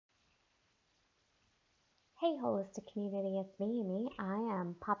Hey, holistic community, it's me, Amy. I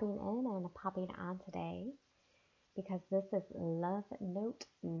am popping in and popping on today because this is Love Note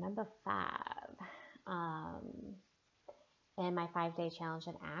number 5 in my 5-day challenge.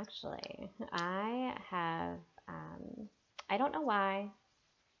 And actually, I don't know why,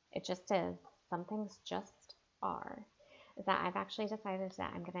 it just is. Some things just are. Is that I've actually decided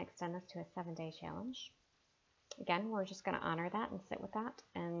that I'm going to extend this to a 7-day challenge. Again, we're just going to honor that and sit with that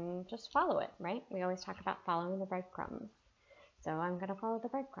and just follow it, right? We always talk about following the breadcrumbs. So I'm going to follow the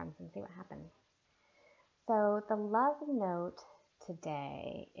breadcrumbs and see what happens. So the love note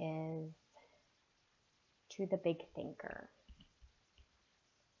today is to the big thinker.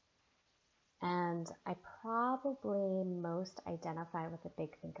 And I probably most identify with the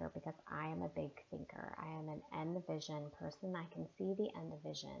big thinker because I am a big thinker. I am an end vision person. I can see the end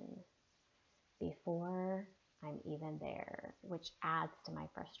vision before I'm even there, which adds to my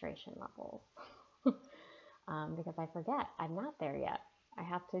frustration levels. Because I forget I'm not there yet. I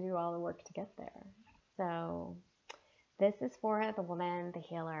have to do all the work to get there. So this is for the woman, the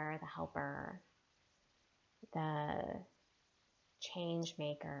healer, the helper, the change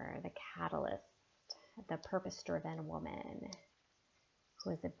maker, the catalyst, the purpose-driven woman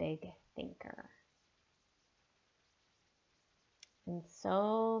who is a big thinker. In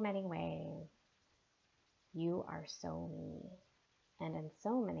so many ways, you are so me. And in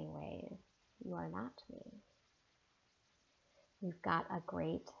so many ways, you are not me. You've got a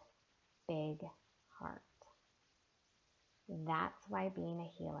great big heart. That's why being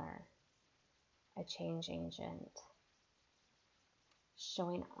a healer, a change agent,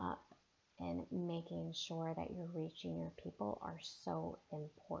 showing up and making sure that you're reaching your people are so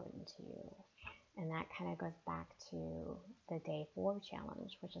important to you. And that kind of goes back to the day 4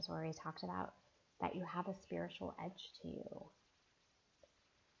 challenge, which is where we talked about that you have a spiritual edge to you.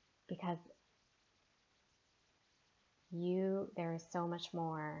 Because there is so much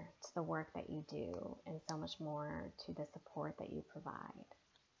more to the work that you do and so much more to the support that you provide.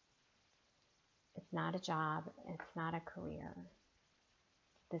 It's not a job, it's not a career.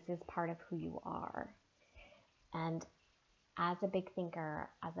 This is part of who you are. And as a big thinker,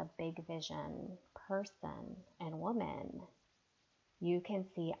 as a big vision person and woman, you can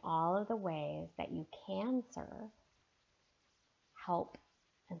see all of the ways that you can serve, help,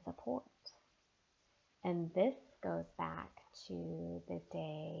 and support. And this goes back to the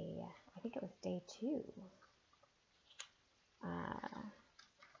day, I think it was day 2.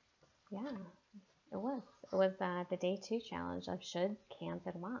 Yeah, it was. It was the day 2 challenge of shoulds, cans,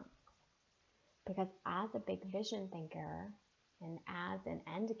 and wants. Because as a big vision thinker and as an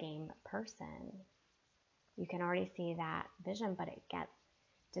end game person, you can already see that vision, but it gets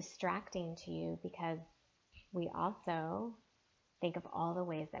distracting to you because we also think of all the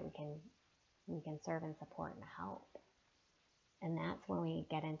ways that we can serve and support and help. And that's when we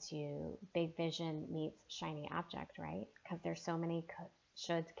get into big vision meets shiny object, right? Because there's so many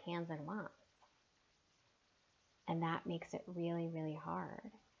shoulds, cans, and wants. And that makes it really, really hard.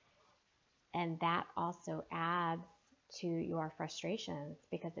 And that also adds to your frustrations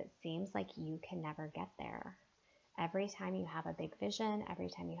because it seems like you can never get there. Every time you have a big vision, every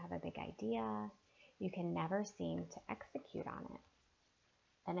time you have a big idea, you can never seem to execute on it.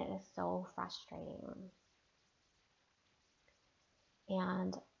 And it is so frustrating.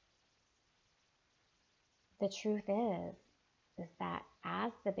 And the truth is that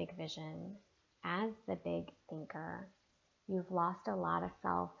as the big vision, as the big thinker, you've lost a lot of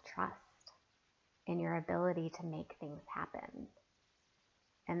self-trust in your ability to make things happen.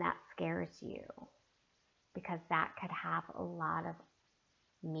 And that scares you because that could have a lot of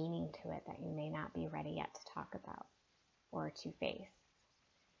meaning to it that you may not be ready yet to talk about or to face.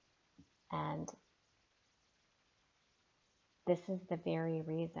 And this is the very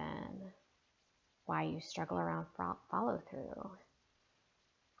reason why you struggle around follow through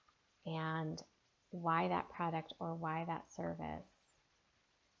and why that product or why that service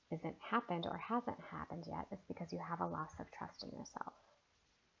isn't happened or hasn't happened yet is because you have a loss of trust in yourself.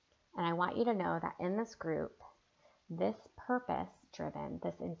 And I want you to know that in this group, this purpose-driven,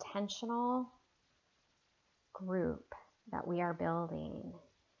 this intentional group that we are building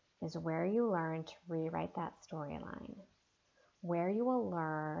is where you learn to rewrite that storyline, where you will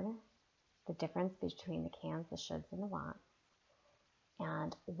learn the difference between the cans, the shoulds, and the wants,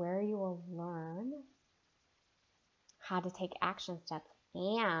 and where you will learn how to take action steps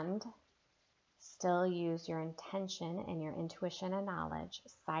and still use your intention and your intuition and knowledge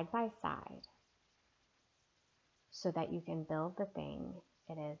side by side so that you can build the thing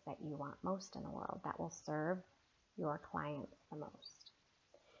it is that you want most in the world that will serve your clients the most.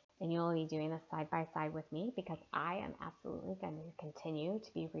 And you'll be doing this side by side with me because I am absolutely going to continue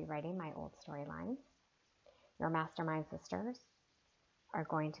to be rewriting my old storylines. Your mastermind sisters are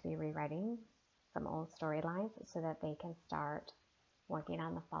going to be rewriting some old storylines so that they can start working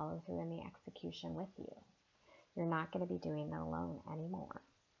on the follow through and the execution with you. You're not going to be doing it alone anymore.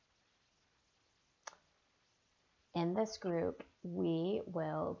 In this group, we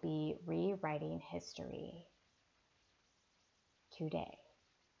will be rewriting history today.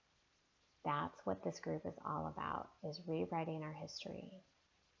 That's what this group is all about, is rewriting our history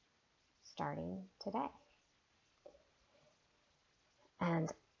starting today. And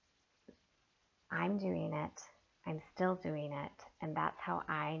I'm doing it. I'm still doing it. And that's how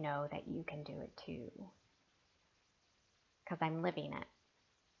I know that you can do it too. Because I'm living it.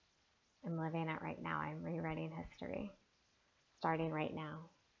 I'm living it right now. I'm rewriting history starting right now.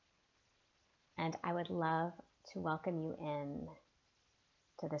 And I would love to welcome you in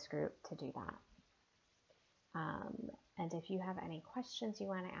to this group to do that. And if you have any questions you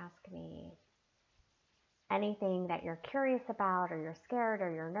want to ask me, anything that you're curious about, or you're scared,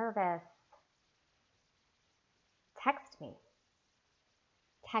 or you're nervous, text me.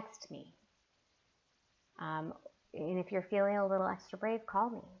 Text me. And if you're feeling a little extra brave,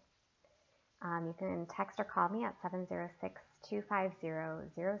 call me. You can text or call me at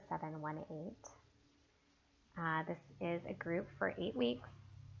 706-250-0718. This is a group for 8 weeks,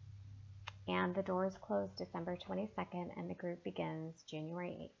 and the doors close December 22nd, and the group begins January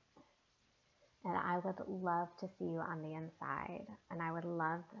 8th. And I would love to see you on the inside, and I would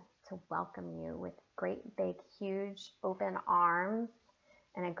love to welcome you with great big huge open arms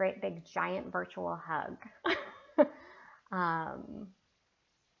and a great big giant virtual hug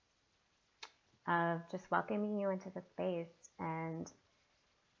of just welcoming you into the space and,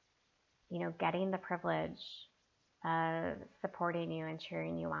 you know, getting the privilege of supporting you and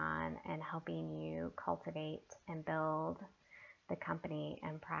cheering you on and helping you cultivate and build the company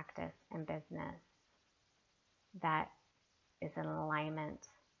and practice and business that is in alignment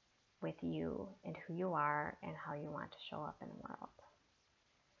with you and who you are and how you want to show up in the world.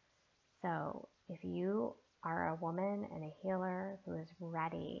 So if you are a woman and a healer who is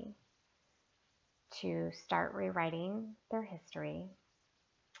ready to start rewriting their history,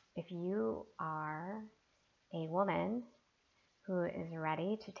 if you are a woman who is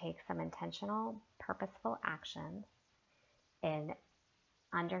ready to take some intentional, purposeful action and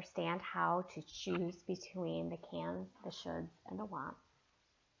understand how to choose between the cans, the shoulds, and the wants,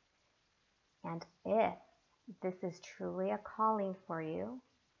 and if this is truly a calling for you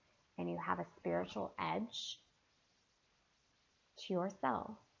and you have a spiritual edge to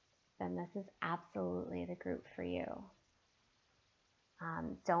yourself, then this is absolutely the group for you.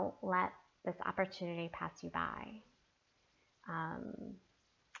 Don't let this opportunity pass you by.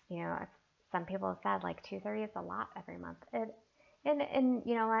 You know, some people have said like 230 is a lot every month. And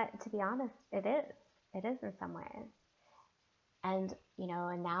you know what, to be honest, it is in some ways. And, you know,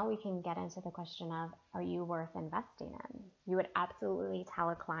 and now we can get into the question of, are you worth investing in? You would absolutely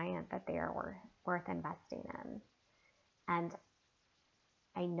tell a client that they are worth investing in. And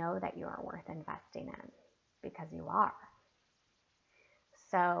I know that you are worth investing in because you are.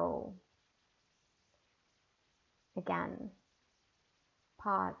 So again,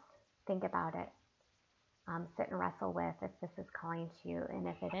 pause, think about it, sit and wrestle with if this is calling to you. And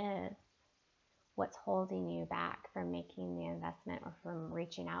if it is, what's holding you back from making the investment or from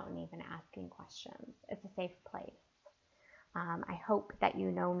reaching out and even asking questions? It's a safe place. I hope that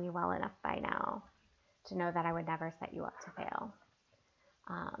you know me well enough by now to know that I would never set you up to fail,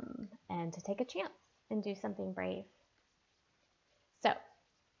 and to take a chance and do something brave. So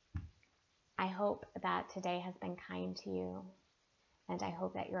I hope that today has been kind to you, and I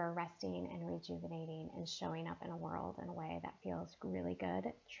hope that you're resting and rejuvenating and showing up in a world in a way that feels really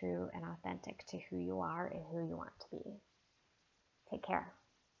good, true, and authentic to who you are and who you want to be. Take care.